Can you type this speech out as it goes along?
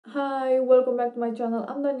Hi, welcome back to my channel.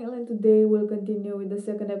 I'm Daniel and today we'll continue with the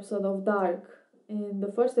second episode of Dark. In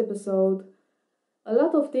the first episode, a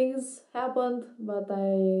lot of things happened, but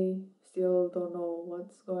I still don't know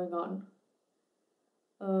what's going on.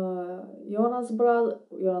 Jonas'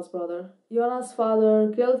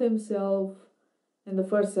 father killed himself in the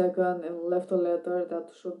first second and left a letter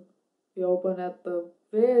that should be open at a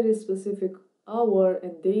very specific hour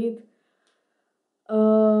and date.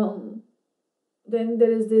 Then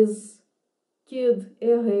there is this kid,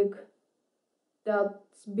 Eric,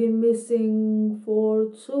 that's been missing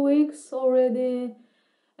for 2 weeks already.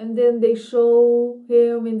 And then they show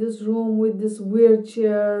him in this room with this weird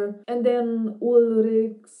chair. And then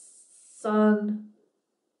Ulrich's son,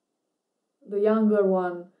 the younger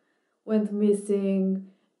one, went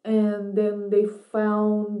missing. And then they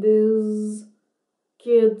found this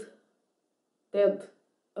kid dead,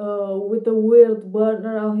 with a weird burn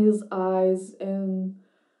around his eyes. And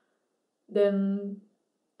then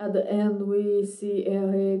at the end we see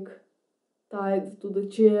Eric tied to the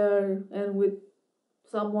chair and with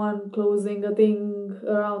someone closing a thing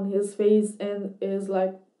around his face, and is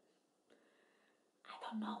like, I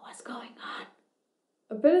don't know what's going on.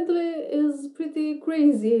 Apparently is pretty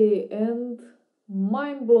crazy and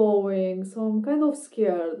mind-blowing, so I'm kind of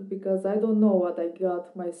scared because I don't know what I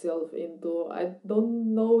got myself into. I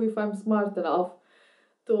don't know if I'm smart enough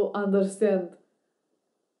to understand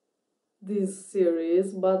this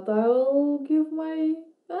series, but I will give my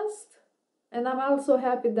best. And I'm also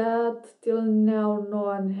happy that till now no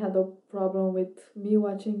one had a problem with me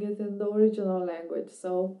watching it in the original language,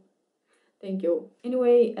 so thank you.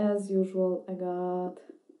 Anyway, as usual, I got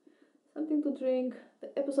something to drink.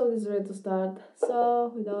 The episode is ready to start,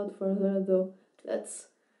 so without further ado, let's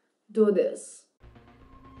do this.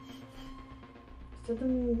 Is that the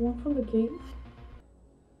one from the cave?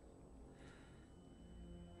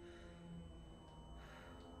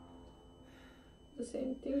 The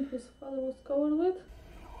same thing his father was covered with?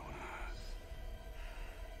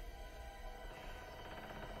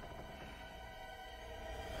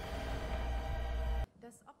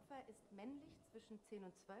 Das Opfer ist männlich zwischen 10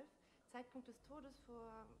 und 12, Zeitpunkt des Todes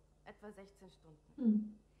vor etwa 16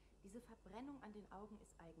 Stunden. Diese Verbrennung an den Augen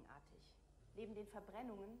ist eigenartig. Neben den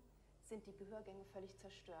Verbrennungen sind die Gehörgänge völlig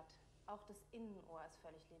zerstört. Auch das Innenohr ist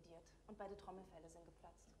völlig lediert und beide Trommelfelle sind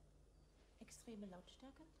geplatzt. Extreme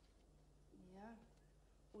Lautstärke? Ja.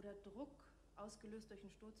 Oder Druck, ausgelöst durch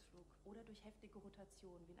einen Sturzflug. Oder durch heftige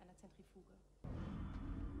Rotation, wie in einer Zentrifuge.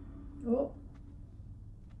 Oh.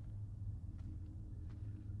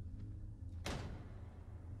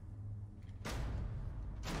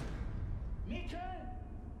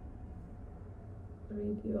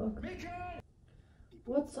 Radioactive.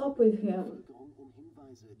 What's up with him? Um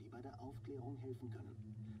Hinweise, die bei der Aufklärung helfen können.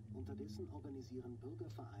 Unterdessen organisieren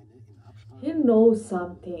Bürgervereine in Absprache. He knows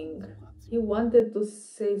something. He wanted to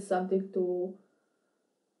say something to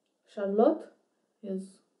Charlotte,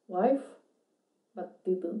 his wife, but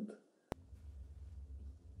didn't.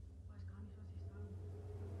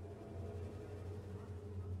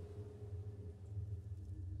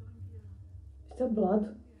 Is that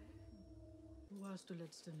blood? Wo warst du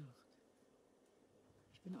letzte Nacht?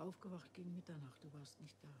 Ich bin aufgewacht gegen Mitternacht, du warst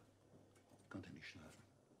nicht da. Ich konnte nicht schlafen.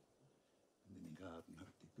 Bin in den Garten,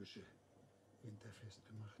 hab die Büsche winterfest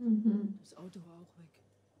gemacht. Das Auto war auch weg.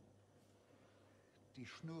 Die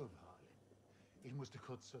Schnur war alle. Ich musste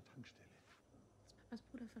kurz zur Tankstelle. Als Papas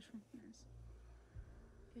Bruder verschwunden ist.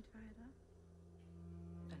 Wie alt war er da?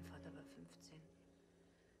 Dein Vater war 15.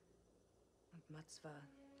 Und Mats war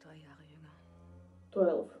 3 Jahre jünger.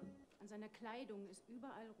 12. An seiner Kleidung ist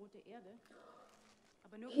überall rote Erde.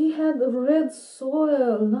 Aber nur He had red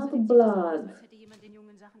soil, not blood. als hätte jemand den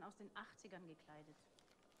jungen Sachen aus den 80ern gekleidet.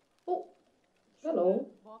 Oh, hello.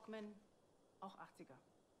 Walkman, auch 80er.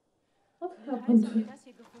 What Im Hals happened haben wir das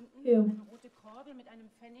hier gefunden. Ja. Eine rote Kordel mit einem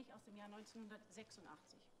Pfennig aus dem Jahr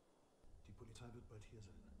 1986. Die Polizei wird bald hier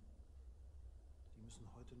sein. Die müssen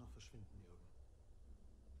heute noch verschwinden, Jürgen.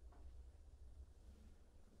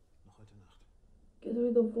 Noch heute Nacht. Get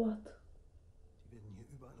rid of what? Die werden hier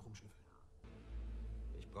überall rumschnüffeln.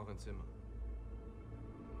 Ich brauche ein Zimmer.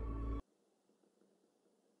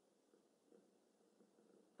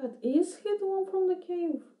 But is he the one from the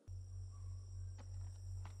cave?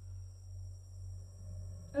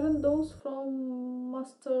 Aren't those from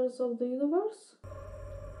Masters of the Universe?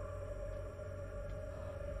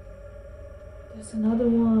 There's another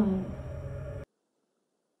one.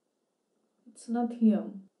 It's not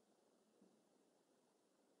him.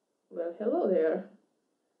 Well, hello there.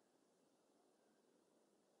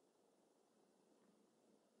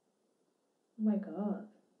 Oh my god.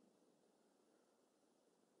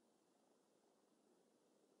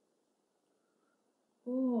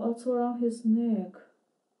 Oh, also around his neck.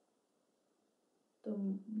 The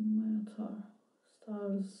Minotaur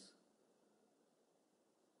stars.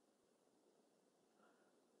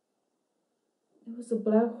 It was a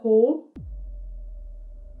black hole.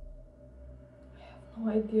 I have no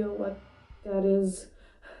idea what that is.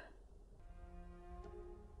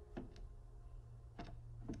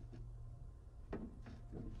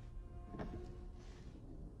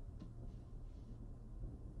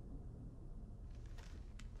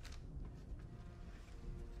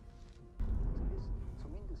 Sie ist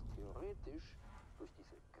zumindest theoretisch durch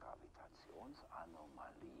diese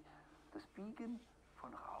Gravitationsanomalie das Biegen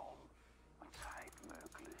von Raum und Zeit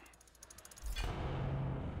möglich.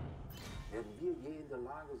 Werden wir je in der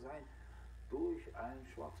Lage sein, durch ein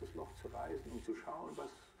schwarzes Loch zu reisen, um zu schauen, was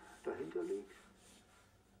dahinter liegt?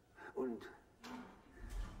 Und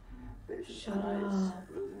welchen Preis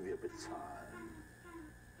würden wir bezahlen?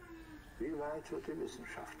 Wie weit wird die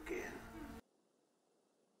Wissenschaft gehen?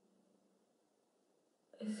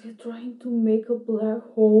 Is he trying to make a black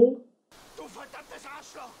hole? Du verdammtes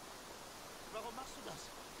Arschloch! Warum machst du das?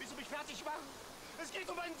 Willst du mich fertig machen? Es geht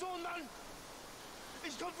um meinen Sohn, Mann!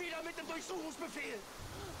 Ich komme wieder mit dem Durchsuchungsbefehl!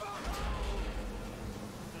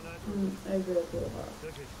 I agree with you.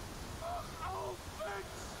 Wirklich? Ach, auf, weg!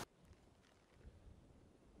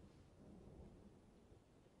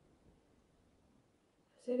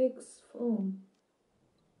 Cedric's phone.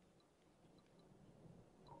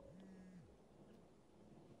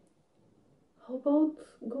 How about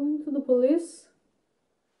going to the police?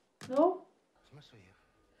 No? Was machst du hier?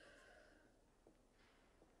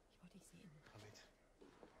 Ich wollte dich sehen. Komm mit.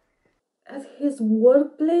 At his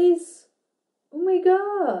workplace? Oh my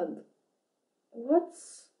god! What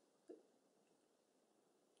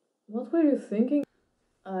were you thinking?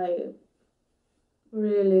 I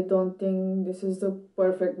really don't think this is the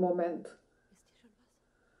perfect moment.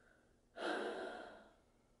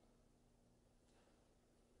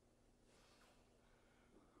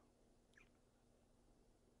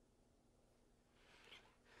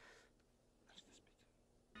 Ist dir schon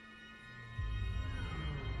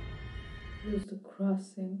was? Use the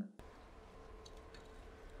crossing.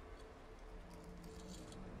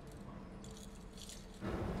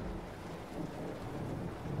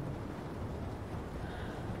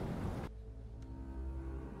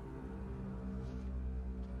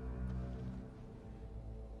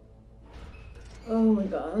 Oh my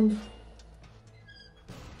god.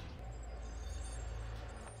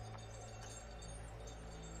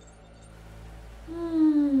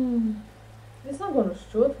 He's not gonna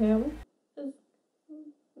shoot him. Just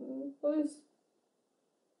police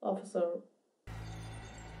officer.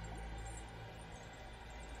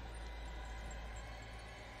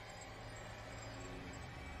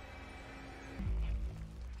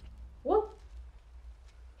 What?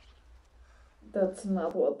 That's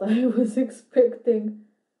not what I was expecting.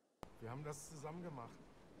 Wir haben das zusammen gemacht.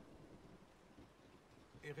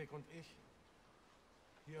 Erik und ich.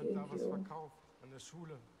 Hier und da was verkauft an der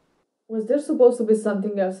Schule. Was there supposed to be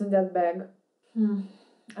something else in that bag?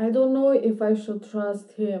 I don't know if I should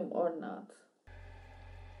trust him or not.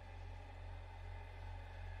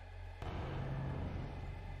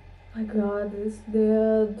 My god, he's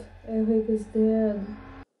dead. Eric is dead.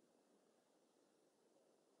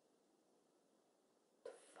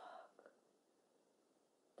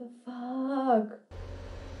 The fuck?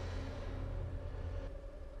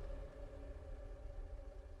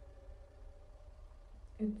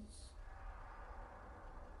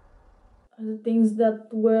 Are the things that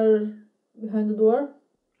were behind the door?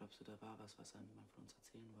 Glaubst du, da war was einem Mann von uns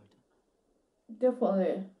erzählen wollte?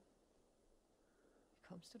 Definitely. Wie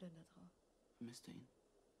kommst du denn da drauf? Vermisst du ihn?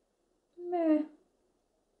 Meh.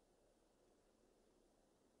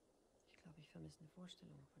 Ich glaube, ich vermisse eine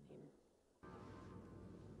Vorstellung von ihm.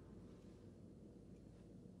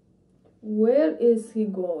 Where is he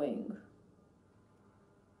going?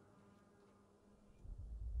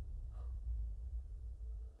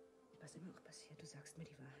 Was immer auch passiert, du sagst mir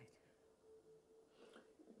die Wahrheit.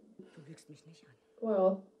 Du lügst mich nicht an.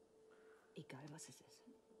 Well, Egal was es ist.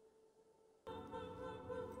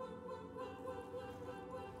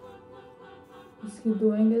 is he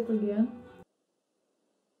doing it again?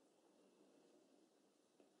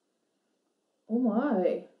 Oh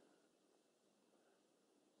my.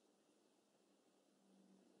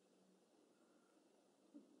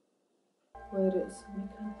 Where is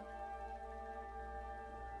Mika?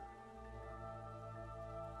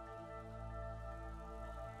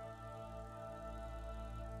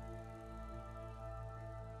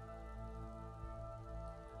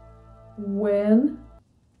 When?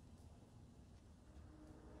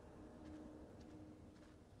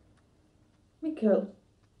 Mikkel.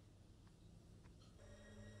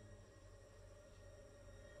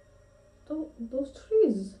 Those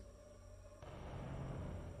trees.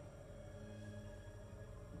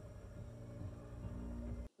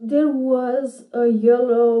 There was a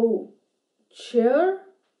yellow chair.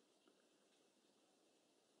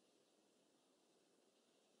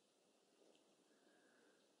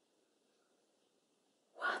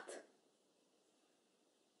 What?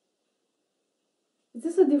 Is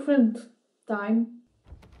this a different time?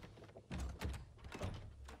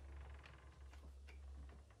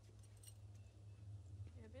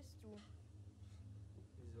 Wer bist du?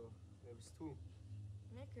 Wieso? Wer bist du?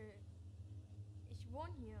 Mikkel. Ich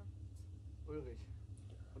wohne hier. Ulrich.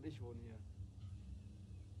 Und ich wohne hier.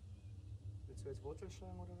 Willst du jetzt Wurzeln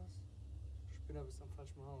schlagen oder was? Du Spinner, bist am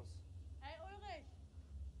falschen Haus. Hey Ulrich!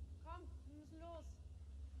 Komm, wir müssen los.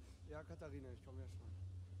 Ja, Katharina, ich komme ja schon.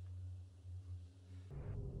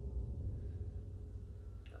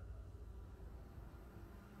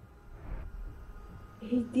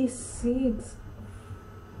 86.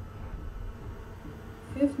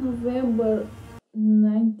 5th November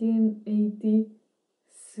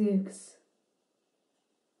 1986.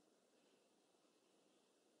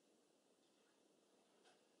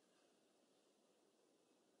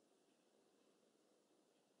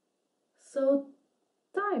 So,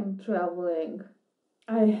 time traveling.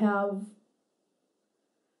 I have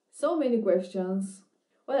so many questions.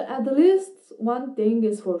 Well, at least one thing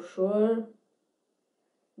is for sure.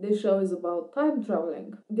 This show is about time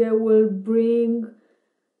traveling. They will bring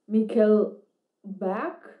Mikkel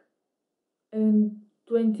back in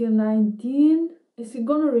 2019. Is he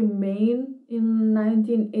gonna remain in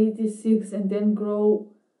 1986 and then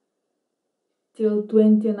grow till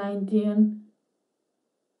 2019?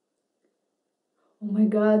 Oh my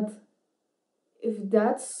god. If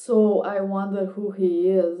that's so, I wonder who he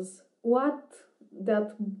is. What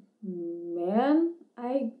that man,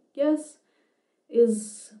 I guess,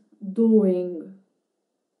 is doing.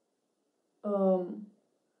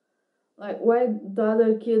 Like, why the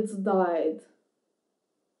other kids died?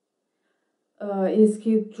 Is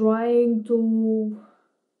he trying to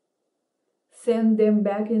send them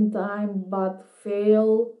back in time but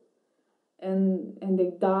fail and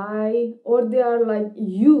they die? Or they are like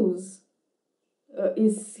used?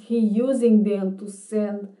 Is he using them to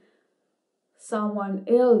send someone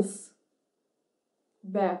else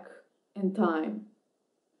back in time?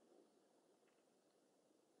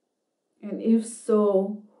 And if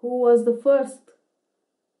so, who was the first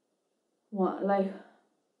one? Like,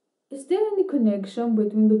 is there any connection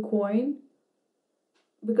between the coin?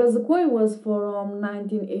 Because the coin was from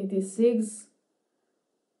 1986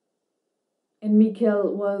 and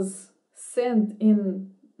Mikkel was sent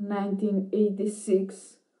in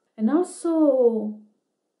 1986. And also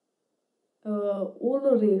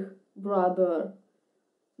Ulrich brother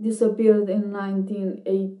disappeared in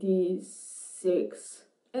 1986.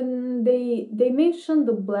 And they mentioned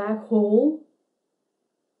the black hole.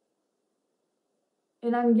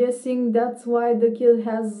 And I'm guessing that's why the kid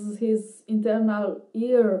has his internal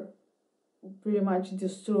ear pretty much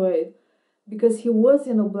destroyed. Because he was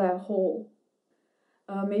in a black hole.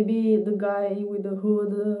 Maybe the guy with the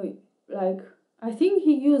hood, I think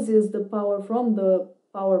he uses the power from the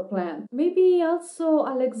power plant. Maybe also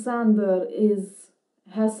Alexander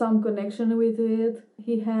has some connection with it.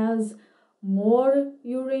 He has more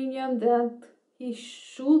uranium that he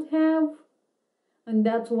should have, and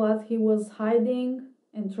that's what he was hiding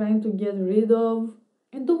and trying to get rid of.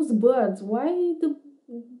 And those birds, why the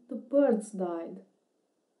birds died?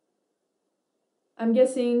 I'm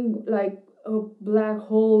guessing like a black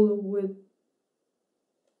hole would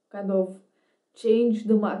kind of change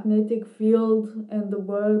the magnetic field and the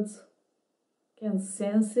birds can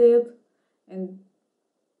sense it and,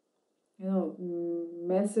 you know,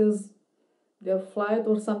 messes their flight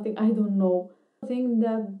or something. I don't know. I think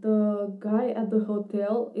that the guy at the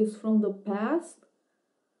hotel is from the past,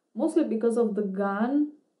 mostly because of the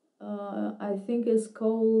gun. I think it's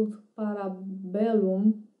called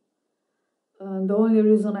Parabellum. The only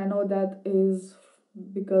reason I know that is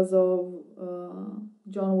because of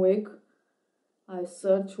John Wick. I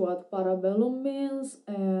searched what Parabellum means,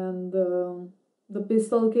 and the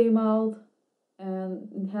pistol came out,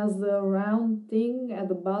 and it has the round thing at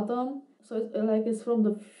the bottom. So it's from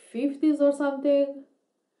the 50s or something.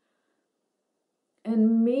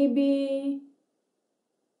 And maybe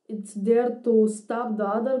it's there to stop the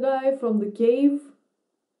other guy from the cave.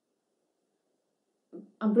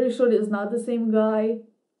 I'm pretty sure it's not the same guy.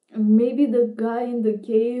 And maybe the guy in the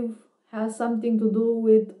cave has something to do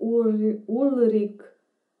with Ulrich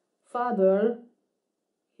father.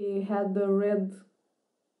 he had the red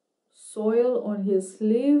soil on his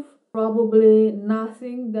sleeve. Probably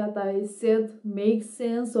nothing that I said makes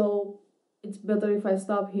sense, so it's better if I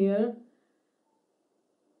stop here.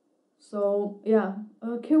 So yeah,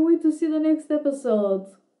 can't wait to see the next episode.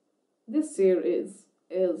 This series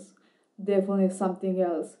is definitely something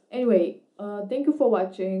else. Anyway, thank you for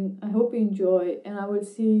watching. I hope you enjoy, and I will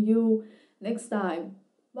see you next time.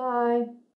 Bye.